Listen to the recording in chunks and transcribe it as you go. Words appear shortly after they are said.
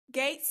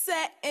Gate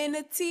set in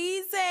a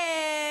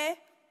teasy.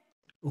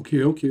 Okay.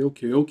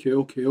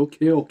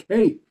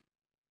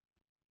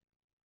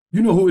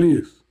 You know who it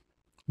is.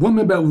 One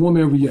Man Back, One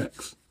Man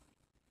Reacts.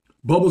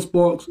 Bubba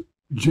Sparxxx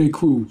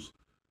JCrews.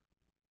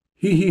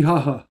 Hee ha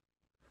ha.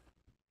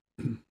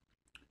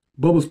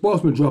 Bubba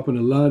Sparxxx been dropping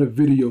a lot of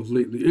videos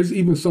lately. It's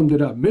even some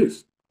that I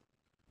missed.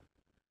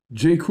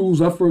 JCrews,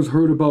 I first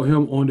heard about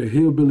him on the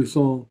Hillbilly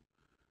song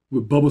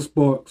with Bubba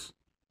Sparxxx,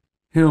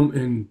 him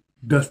and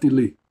Dusty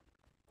Lee.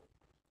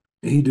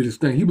 And he did his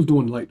thing. He was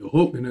doing like the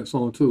hook in that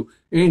song too.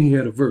 And he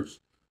had a verse.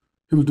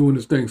 He was doing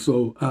his thing.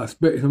 So I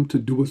expect him to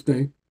do his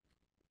thing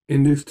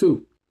in this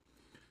too.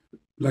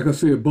 Like I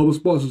said, Bubba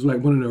Sparxxx is like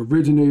one of the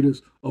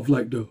originators of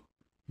like the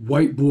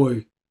white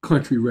boy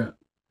country rap,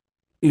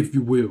 if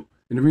you will.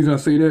 And the reason I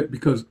say that,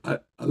 because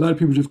a lot of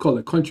people just call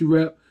it country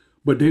rap,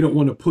 but they don't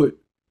want to put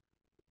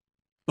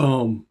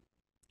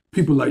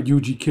people like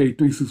UGK,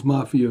 3 6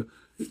 Mafia,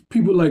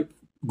 people like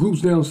groups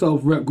down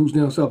south, rap groups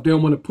down south, they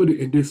don't want to put it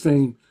in this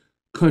same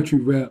country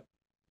rap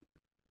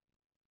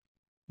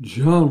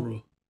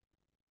genre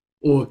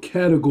or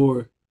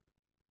category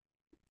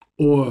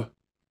or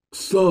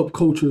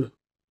subculture,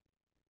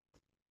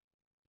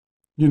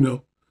 you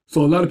know.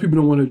 So a lot of people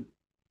don't want to,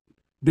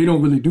 they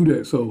don't really do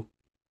that. So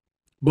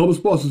Bubba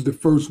Sparxxx is the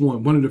first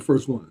one of the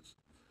first ones.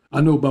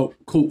 I know about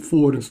Colt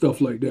Ford and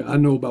stuff like that. I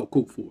know about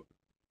Colt Ford.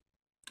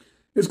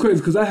 It's crazy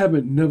because I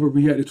haven't never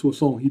reacted to a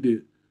song he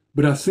did,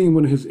 but I seen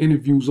one of his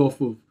interviews off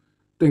of, I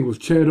think it was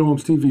Chad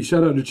Arms TV.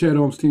 Shout out to Chad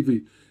Arms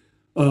TV.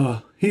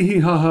 Hee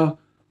ha ha.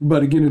 We about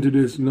to get into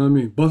this, you know what I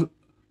mean? But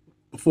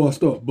before I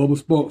start, Bubba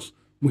Sparxxx,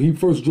 when he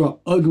first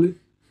dropped Ugly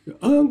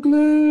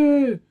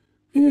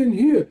in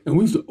here. And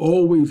we used to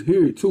always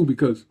hear it too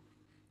because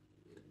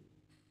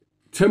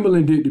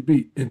Timberland did the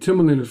beat. And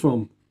Timberland is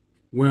from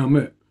where I'm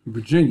at,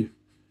 Virginia,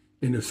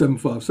 in the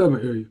 757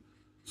 area.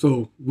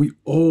 So we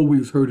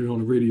always heard it on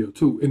the radio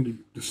too. And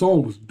the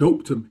song was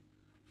dope to me.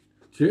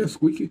 Yeah,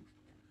 squeaky.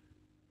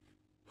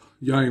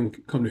 Y'all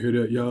ain't come to hear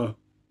that. Y'all,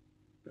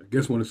 I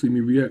guess, want to see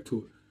me react to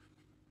it.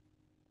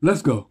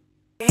 Let's go.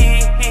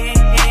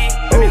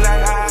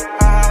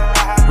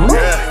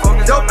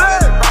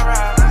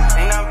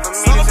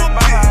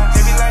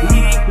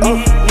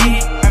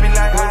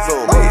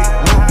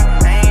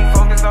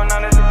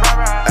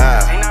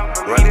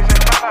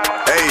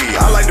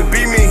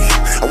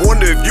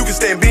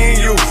 Stand being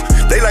you.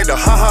 They like to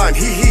ha-ha and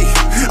hee-hee.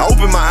 I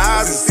open my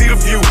eyes and see the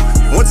view.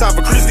 One time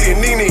for Christy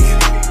and Nene.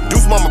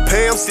 Deuce Mama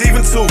Pam,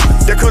 Steven too.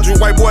 That country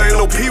white boy ain't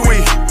no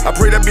pee-wee. I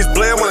pray that bitch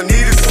blame when I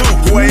need it too.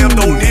 Who I am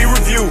don't need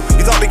review.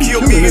 You thought they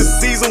killed me in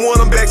season 1,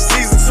 I'm back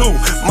season 2.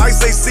 Might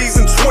say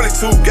season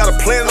 22. Got a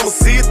plan, I'ma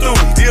see it through.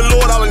 Dear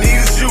Lord, all I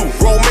need is you.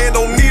 Grown man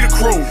don't need a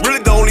crew.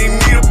 Really don't even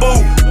need a boo.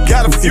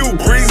 Got a few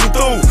breezing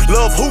through.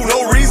 Love who,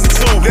 no reason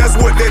to. That's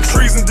what that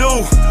treason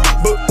do.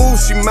 But ooh,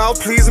 she mouth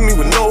pleasing me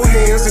with no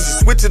hands. And she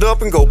switch it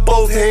up and go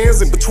both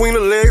hands. In between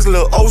her legs,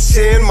 little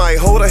ocean.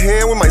 Might hold her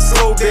hand with my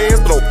slow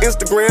dance. But on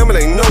Instagram, it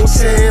ain't no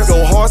chance.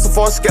 Go hard so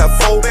far, she got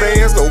 4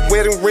 bands. No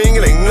wedding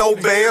ring, it ain't no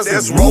bands.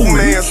 That's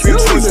romance. In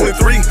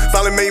 2023,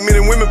 finally made men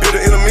and women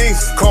bitter enemies.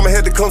 Karma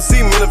had to come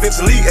see me and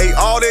eventually ate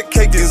all that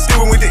cake, didn't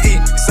steal with to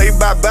eat. Say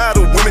bye-bye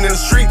to women in the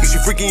street. Is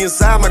she freaky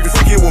inside, might be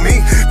freakier with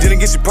me.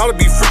 Didn't get she probably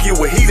be freakier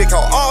with he. They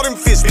call all them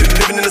fish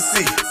living in the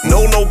sea.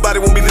 No,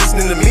 nobody won't be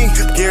listening to me.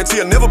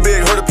 Guarantee I'll never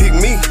beg her to pick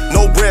me.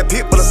 No Brad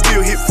Pitt, but I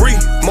still hit free.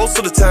 Most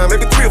of the time,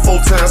 maybe 3 or 4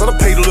 times, I done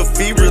paid a little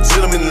fee, real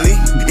gentlemanly.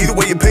 Either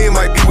way you're paying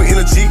might be with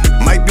energy,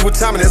 might be with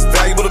time, and that's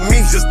valuable to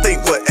me. Just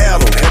think what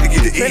Adam had to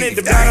get to eat. Been at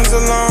the bottoms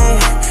alone,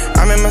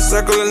 I'm in my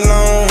circle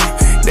alone.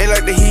 They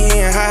like to hee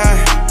and high,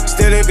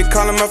 still they be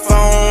calling my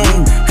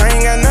phone. I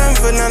ain't got nothing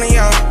for none of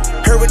y'all.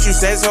 Heard what you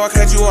said, so I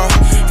cut you off.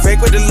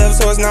 Fake with the love,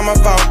 so it's not my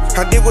fault.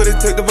 I did what it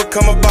took to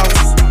become a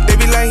boss. They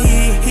be like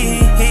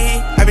hee,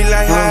 I be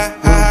like ha.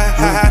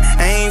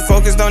 I ain't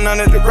focused on none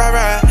of the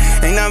rah-rah.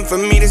 Ain't nothing for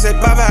me to say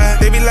bye-bye.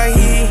 They be like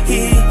hee,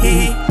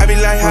 I be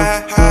like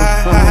ha.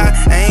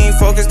 I ain't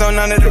focused on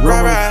none of the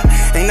rah-rah.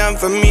 Ain't nothing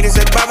for me to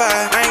say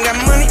bye-bye. I ain't got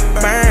money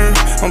burn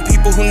on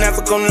people who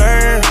never gon'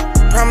 learn.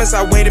 Promise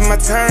I waited my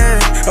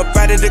turn, up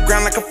out of the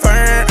ground like a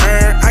fern.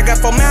 I got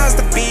 4 miles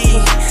to be,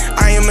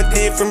 I am a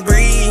different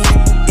breed.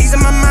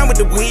 Easing my mind with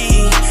the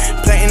weed,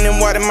 planting and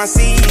watering my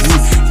seeds.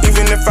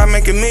 Even if I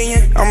make $1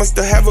 million, I'ma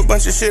still have a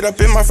bunch of shit up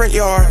in my front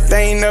yard.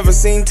 They ain't never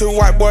seen 2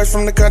 white boys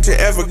from the country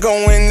ever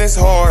going this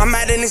hard. I'm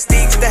out in the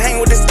sticks to hang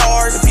with the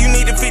stars. If you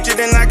need a feature,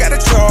 then I got a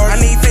charge. I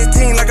need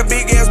 15 like a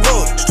big ass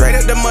book. Straight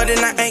up the mud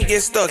and I ain't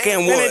get stuck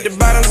in wood. Been at the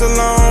bottoms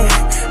alone,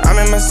 I'm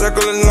in my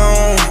circle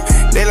alone.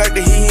 They like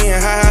to hee and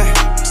high,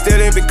 still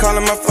they be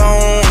calling my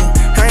phone.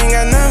 I ain't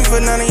got nothing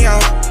for none of y'all.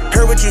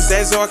 Heard what you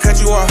said, so I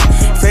cut you off.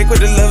 Fake with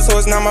the love, so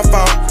it's not my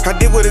fault. I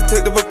did what it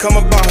took to become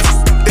a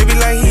boss. They be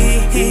like hee,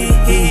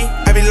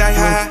 I be like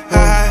ha.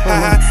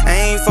 I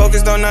ain't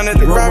focused on none of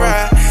the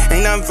rah-rah.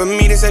 Ain't nothing for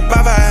me to say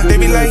bye-bye. They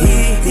be like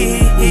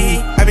hee,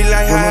 I be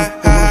like ha.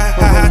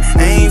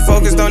 I ain't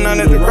focused on none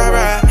of the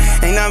rah-rah.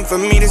 Ain't nothing for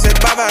me to say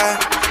bye-bye.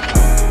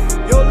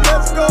 Yo,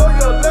 let's go,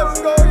 yo, let's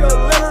go, yo,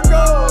 let's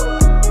go.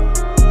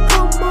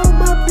 Come on,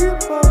 my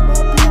people, my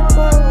people.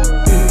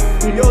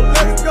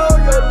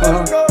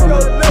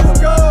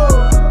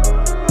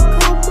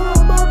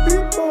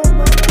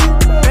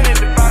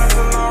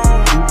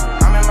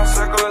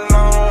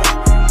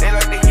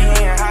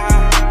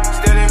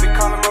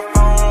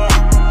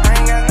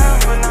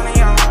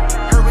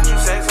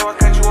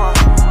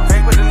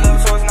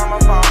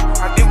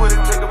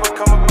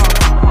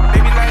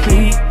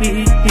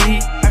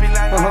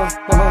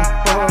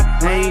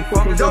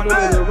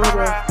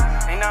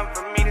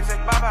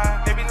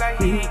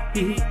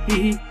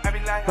 hee. I be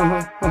like, Ha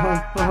ha ha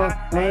ha ha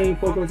ha. I ain't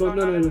focused on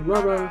none of the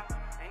rah-rah.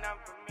 Ain't nothing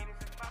for me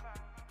to say bye-bye.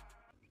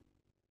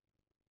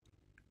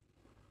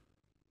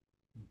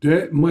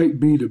 That might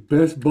be the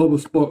best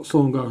Bubba Sparxxx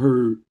song I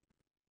heard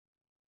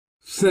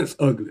since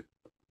Ugly.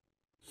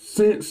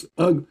 Since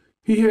Ugly.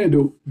 He had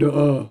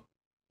the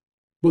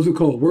what's it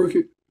called? Work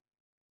It.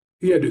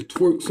 He had the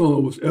twerk song.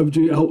 It was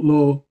FJ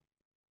Outlaw.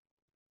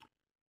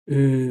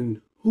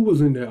 And who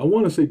was in that? I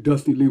want to say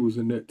Dusty Lee was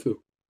in that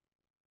too.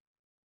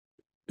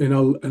 And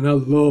I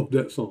love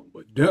that song.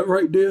 But that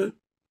right there,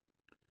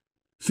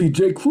 see,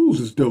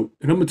 JCrews is dope.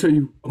 And I'm gonna tell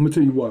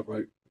you why,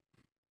 right?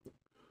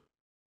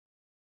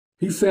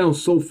 He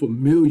sounds so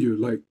familiar,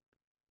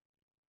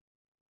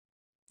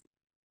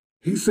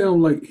 he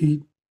sounds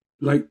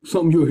like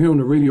something you'll hear on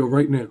the radio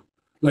right now.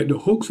 Like the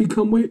hooks he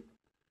come with,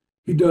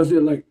 he does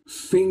that like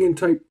singing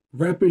type,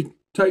 rapping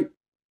type,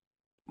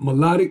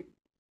 melodic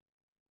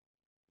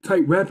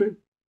type rapping,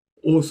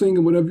 or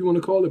singing, whatever you want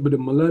to call it, but the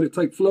melodic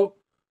type flow.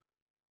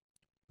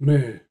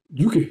 Man,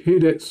 you can hear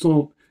that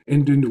song,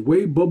 and then the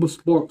way Bubba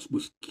Sparxxx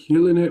was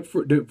killing that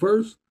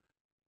verse,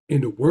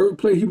 and the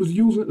wordplay he was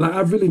using, like I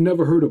really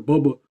never heard of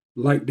Bubba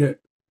like that,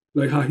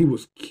 like how he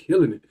was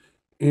killing it.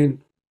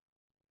 And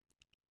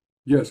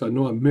yes, I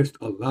know I missed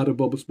a lot of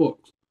Bubba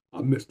Sparxxx.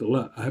 I missed a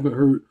lot. I haven't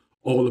heard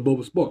all of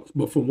Bubba Sparxxx,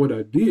 but from what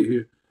I did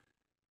hear,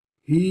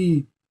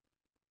 he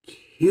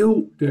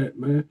killed that,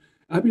 man.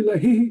 I be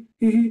like, hee.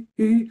 They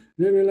be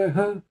like,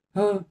 ha.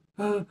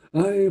 I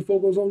ain't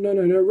focused on none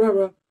of that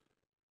rah-rah.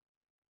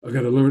 I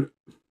gotta learn it.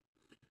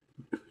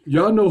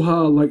 Y'all know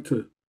how I like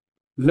to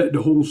let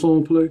the whole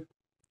song play?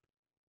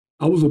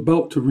 I was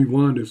about to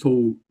rewind this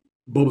whole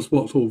Bubba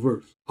Sparxxx whole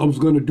verse. I was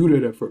gonna do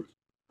that at first.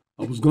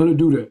 I was gonna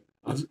do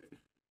that.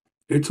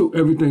 It took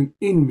everything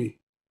in me.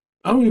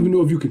 I don't even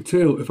know if you can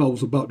tell if I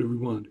was about to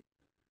rewind it.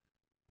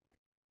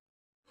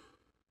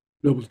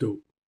 That was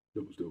dope.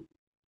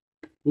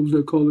 What was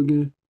that called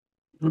again?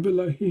 I be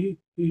like, hee.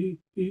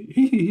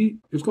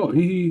 It's called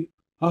hee,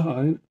 ha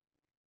ha, ain't it?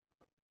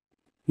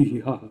 Hee,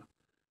 ha ha.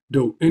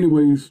 Dope.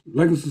 Anyways,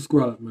 like and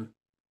subscribe, man.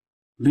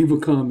 Leave a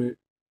comment.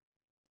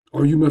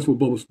 Or you mess with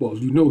Bubba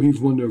Sparxxx. You know he's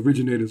one of the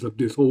originators of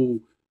this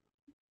whole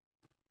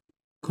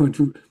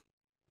country.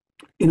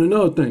 And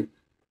another thing,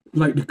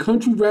 like the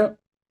country rap,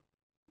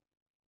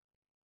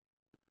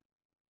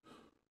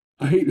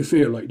 I hate to say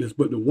it like this,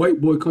 but the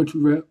white boy country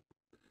rap,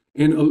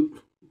 and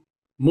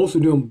most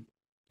of them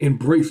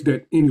embrace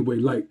that anyway.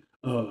 Like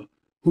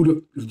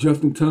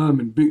Justin Time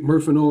and Big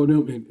Murph and all of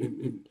them,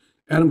 and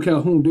Adam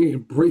Calhoun, they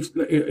embrace,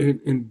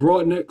 and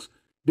Broadnecks,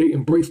 they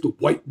embrace the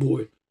white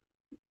boy.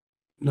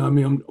 Now, I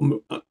mean,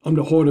 I'm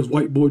the hardest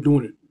white boy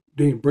doing it.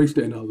 They embrace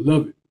that, and I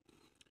love it.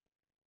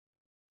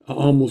 I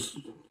almost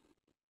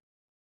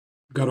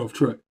got off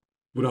track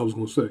what I was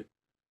gonna say,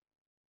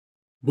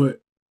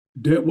 but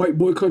that white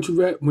boy country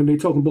rap, when they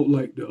talking about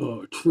like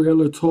the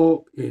trailer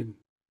talk and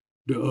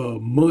the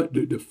mud,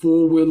 the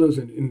 4-wheelers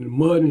and the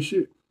mud and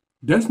shit,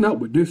 that's not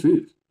what this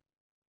is.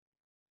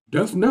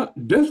 That's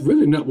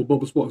really not what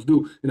Bubba Sparxxx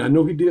do. And I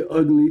know he did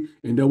Ugly,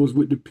 and that was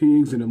with the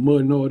pigs and the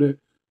mud and all that,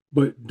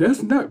 but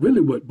that's not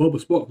really what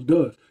Bubba Sparxxx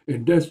does.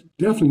 And that's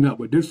definitely not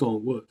what this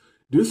song was.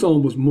 This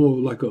song was more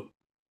like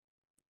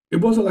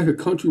it wasn't like a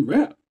country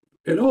rap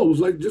at all. It was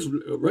like just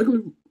a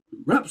regular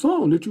rap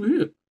song that you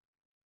hear.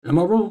 Am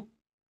I wrong?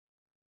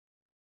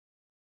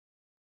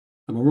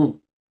 Am I wrong?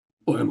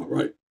 Or am I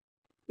right?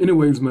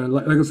 Anyways, man,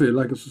 like I said,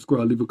 like and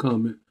subscribe, leave a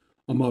comment.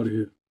 I'm out of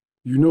here.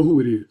 You know who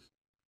it is.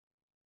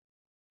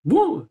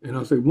 One. And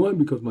I say one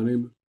because my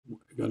name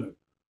is, got a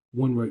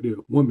one right there.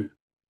 One man.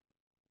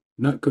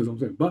 Not because I'm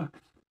saying bye.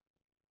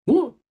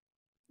 One.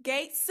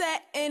 Gate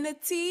set in a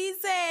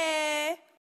teasy.